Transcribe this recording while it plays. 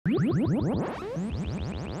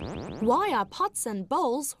Why are pots and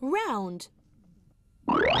bowls round?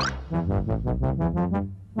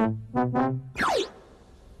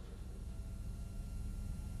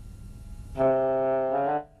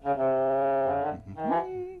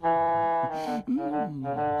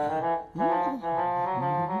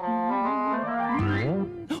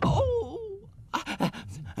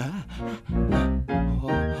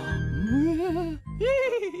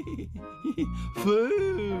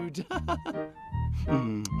 Food!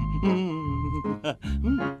 Oh,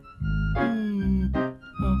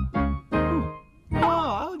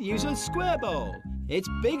 I'll use a square bowl. It's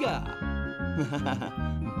bigger.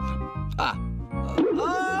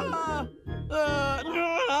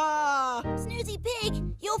 Snoozy Pig,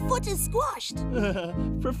 your foot is squashed.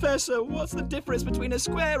 Professor, what's the difference between a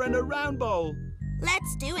square and a round bowl?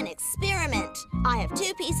 Let's do an experiment. I have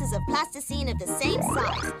 2 pieces of plasticine of the same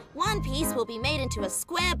size. One piece will be made into a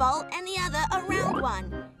square bowl and the other a round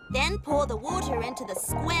one. Then pour the water into the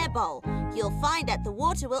square bowl. You'll find that the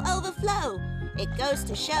water will overflow. It goes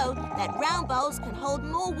to show that round bowls can hold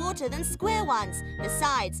more water than square ones.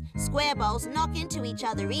 Besides, square bowls knock into each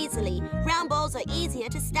other easily. Round bowls are easier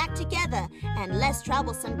to stack together and less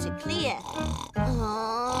troublesome to clear.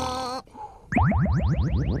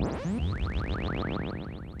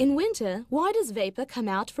 In winter, why does vapor come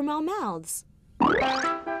out from our mouths?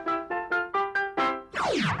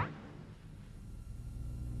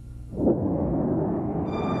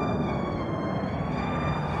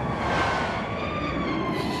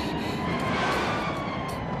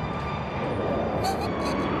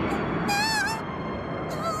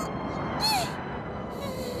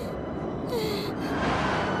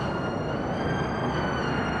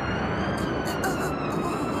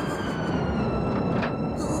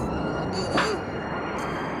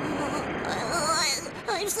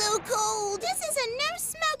 I'm so cold. This is a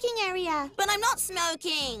no-smoking area. But I'm not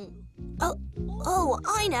smoking. Oh,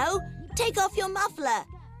 I know. Take off your muffler.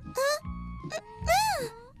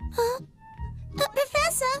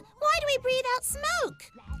 Professor, why do we breathe out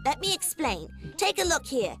smoke? Let me explain. Take a look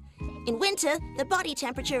here. In winter, the body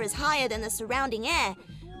temperature is higher than the surrounding air.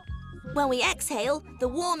 When we exhale, the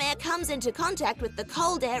warm air comes into contact with the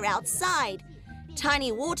cold air outside.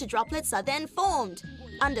 Tiny water droplets are then formed.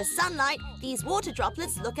 Under sunlight, these water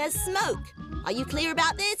droplets look as smoke. Are you clear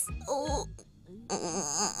about this?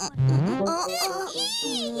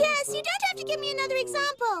 Yes, you don't have to give me another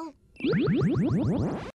example.